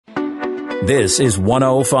This is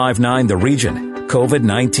 1059 The Region.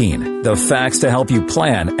 COVID-19. The facts to help you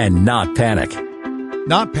plan and not panic.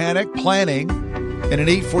 Not panic, planning. And at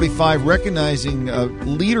 8:45, recognizing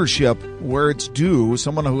leadership where it's due.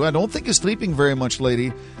 Someone who I don't think is sleeping very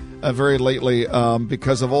lately,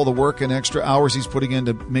 because of all the work and extra hours he's putting in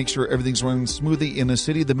to make sure everything's running smoothly in the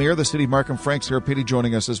city. The mayor of the city, Markham, Frank Serapete,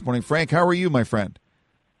 joining us this morning. Frank, how are you, my friend?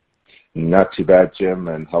 Not too bad, Jim,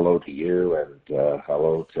 and hello to you, and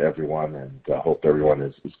hello to everyone, and I hope everyone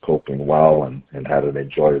is coping well and had an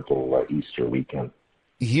enjoyable Easter weekend.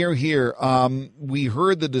 Here. We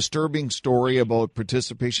heard the disturbing story about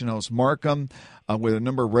Participation House Markham, where a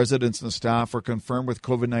number of residents and staff were confirmed with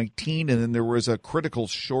COVID-19, and then there was a critical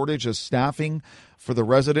shortage of staffing for the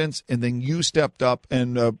residents, and then you stepped up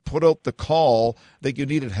and put out the call that you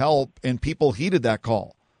needed help, and people heeded that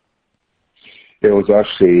call. It was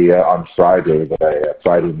actually on Friday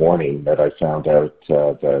morning that I found out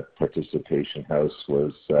that Participation House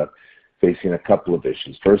was facing a couple of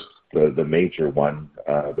issues. First, the major one,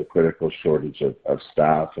 the critical shortage of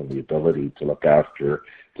staff and the ability to look after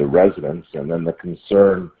the residents, and then the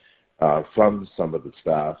concern from some of the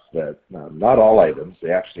staff that not all items, they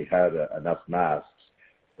actually had enough masks,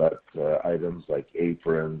 but items like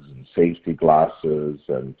aprons and safety glasses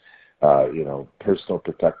and personal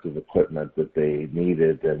protective equipment that they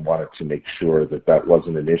needed, and wanted to make sure that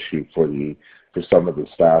wasn't an issue for some of the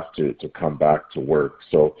staff to come back to work.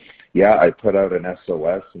 So, yeah, I put out an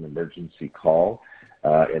SOS, an emergency call,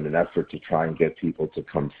 in an effort to try and get people to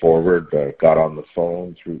come forward. Got on the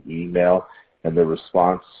phone, through email, and the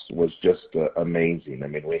response was just amazing. I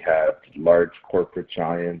mean, we had large corporate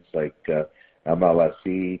giants like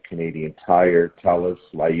MLSE, Canadian Tire, TELUS,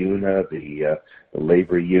 LiUNA, the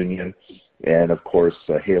labor union, and of course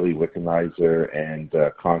Haley Wickenheiser and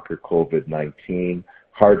Conquer COVID-19,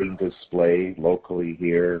 Harding Display locally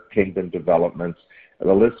here, Kingdom Developments.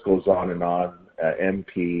 The list goes on and on.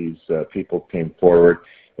 MPs, people came forward,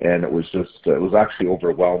 and it was actually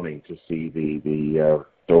overwhelming to see the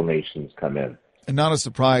donations come in. And not a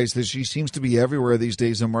surprise that she seems to be everywhere these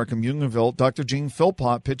days in Markham Unionville. Dr. Jane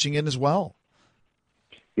Philpott pitching in as well.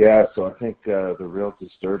 Yeah, so I think the real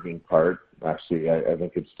disturbing part, actually, I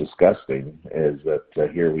think it's disgusting, is that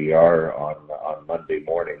here we are on Monday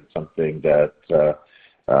morning, something that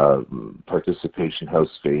Participation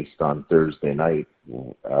House faced on Thursday night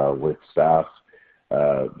with staff,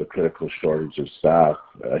 the critical shortage of staff.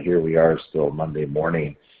 Here we are still Monday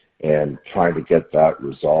morning and trying to get that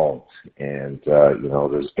resolved. And,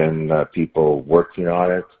 there's been people working on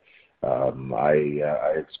it. I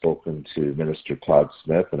had spoken to Minister Todd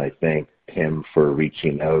Smith, and I thanked him for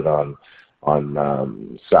reaching out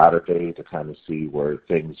on Saturday to kind of see where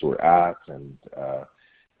things were at, and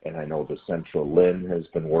I know the Central Lynn has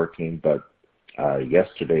been working, but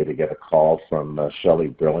yesterday to get a call from Shelley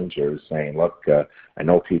Brillinger saying, look, I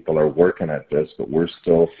know people are working at this, but we're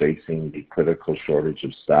still facing the critical shortage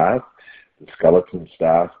of staff. The skeleton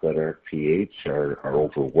staff that are at PH are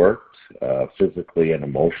overworked, physically and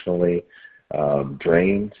emotionally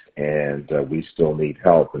drained, and we still need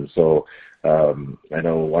help. And so I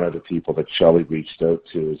know one of the people that Shelley reached out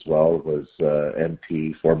to as well was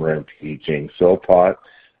former MP Jane Philpott,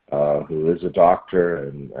 who is a doctor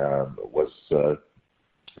and was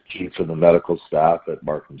chief of the medical staff at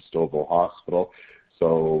Markham Stouffville Hospital.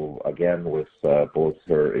 So again, with both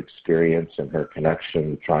her experience and her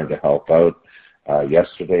connection trying to help out,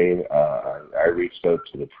 yesterday I reached out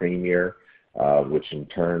to the Premier, which in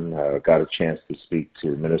turn got a chance to speak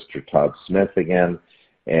to Minister Todd Smith again,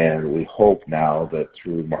 and we hope now that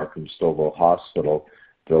through Markham Stouffville Hospital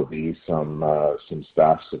there'll be some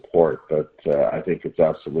staff support. But I think it's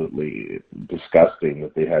absolutely disgusting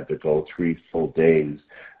that they had to go 3 full days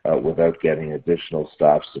without getting additional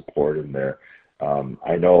staff support in there.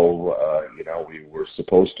 I know, we were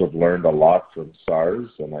supposed to have learned a lot from SARS,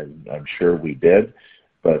 and I'm sure we did,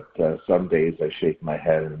 but some days I shake my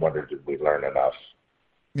head and wonder, did we learn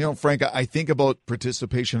enough? Frank, I think about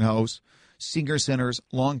Participation House, senior centers,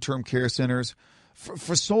 long-term care centers.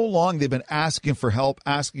 For so long, they've been asking for help,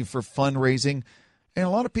 asking for fundraising, and a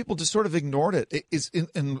lot of people just sort of ignored it.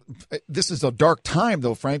 This is a dark time,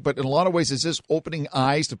 though, Frank, but in a lot of ways, it's just opening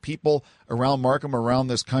eyes to people around Markham, around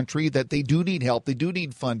this country, that they do need help, they do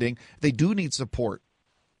need funding, they do need support.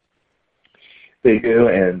 They do,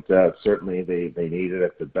 and certainly they need it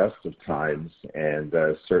at the best of times, and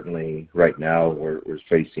certainly right now we're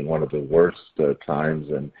facing one of the worst times,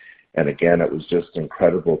 and again, it was just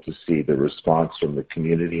incredible to see the response from the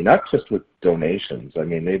community, not just with donations. I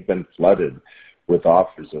mean, they've been flooded with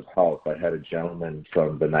offers of help. I had a gentleman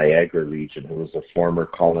from the Niagara region who was a former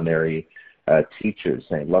culinary teachers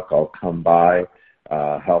saying, look, I'll come by,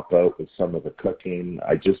 help out with some of the cooking.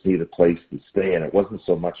 I just need a place to stay. And it wasn't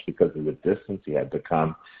so much because of the distance he had to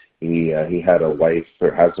come. He had a wife,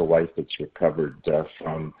 or has a wife that's recovered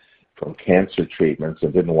from cancer treatments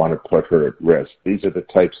and didn't want to put her at risk. These are the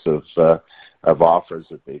types of offers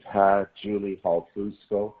that they've had. Julie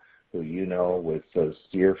Hall-Fusco, who you know with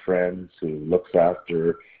Steer Friends, who looks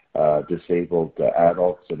after disabled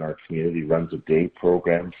adults in our community, runs a day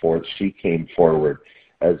program for it. She came forward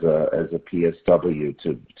as a PSW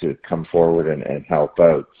to come forward and help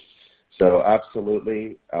out. So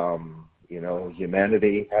absolutely,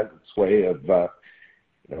 humanity has its way of,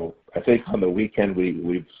 I think on the weekend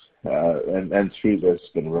we've and through this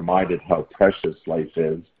been reminded how precious life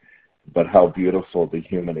is, but how beautiful the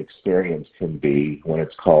human experience can be when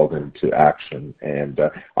it's called into action. And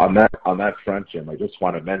on that front, Jim, I just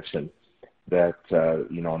want to mention that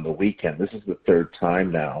on the weekend, this is the third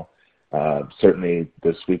time now. Certainly,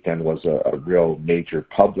 this weekend was a real major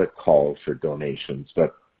public call for donations,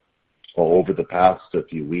 but over the past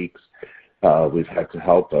few weeks, we've had to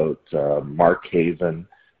help out Mark Haven.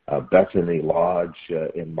 Bethany Lodge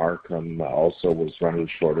in Markham also was running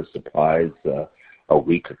short of supplies a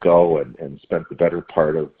week ago and spent the better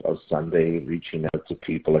part of Sunday reaching out to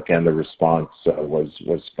people. Again, the response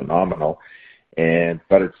was phenomenal.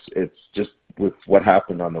 But it's just with what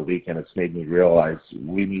happened on the weekend, it's made me realize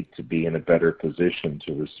we need to be in a better position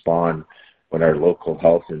to respond when our local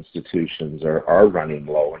health institutions are running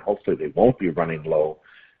low, and hopefully they won't be running low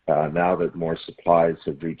now that more supplies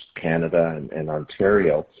have reached Canada and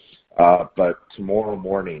Ontario. But tomorrow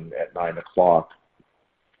morning at 9 o'clock,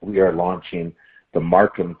 we are launching the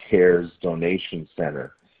Markham Cares Donation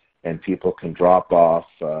Center, and people can drop off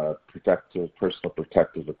personal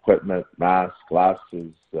protective equipment, masks,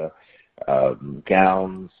 glasses,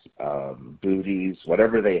 gowns, booties,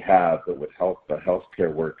 whatever they have that would help the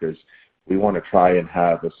healthcare workers. We want to try and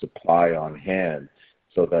have a supply on hand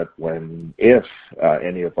so that if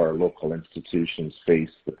any of our local institutions face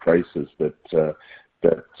the crisis that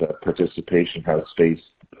Participation has faced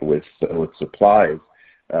with supplies,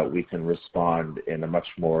 we can respond in a much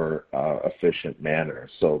more efficient manner.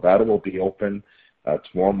 So that will be open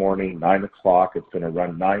tomorrow morning, 9 o'clock. It's going to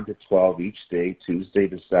run 9 to 12 each day, Tuesday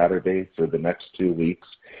to Saturday for the next 2 weeks.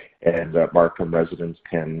 And Markham residents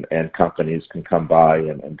and companies can come by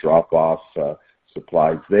and drop off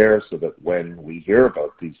supplies there so that when we hear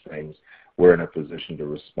about these things, we're in a position to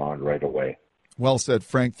respond right away. Well said,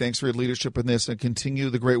 Frank. Thanks for your leadership in this, and continue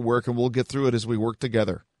the great work, and we'll get through it as we work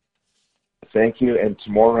together. Thank you. And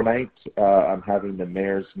tomorrow night, I'm having the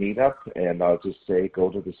mayor's meetup, and I'll just say go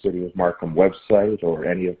to the City of Markham website or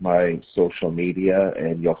any of my social media,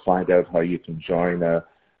 and you'll find out how you can join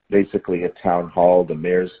basically a town hall, the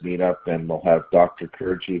mayor's meetup, and we'll have Dr.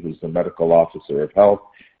 Kurji, who's the medical officer of health,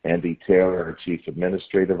 Andy Taylor, our chief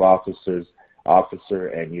administrative officer,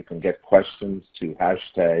 and you can get questions to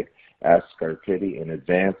hashtag Ask Our Pity in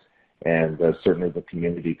advance, and certainly the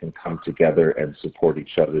community can come together and support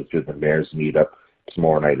each other through the mayor's meetup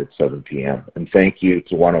tomorrow night at 7 p.m. And thank you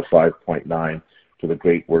to 105.9 for the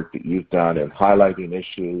great work that you've done in highlighting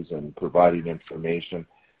issues and providing information.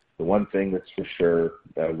 The one thing that's for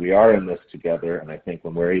sure, we are in this together, and I think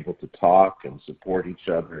when we're able to talk and support each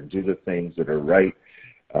other and do the things that are right,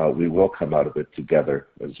 we will come out of it together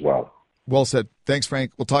as well. Well said. Thanks,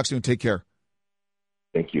 Frank. We'll talk soon. Take care.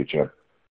 Thank you, Jim.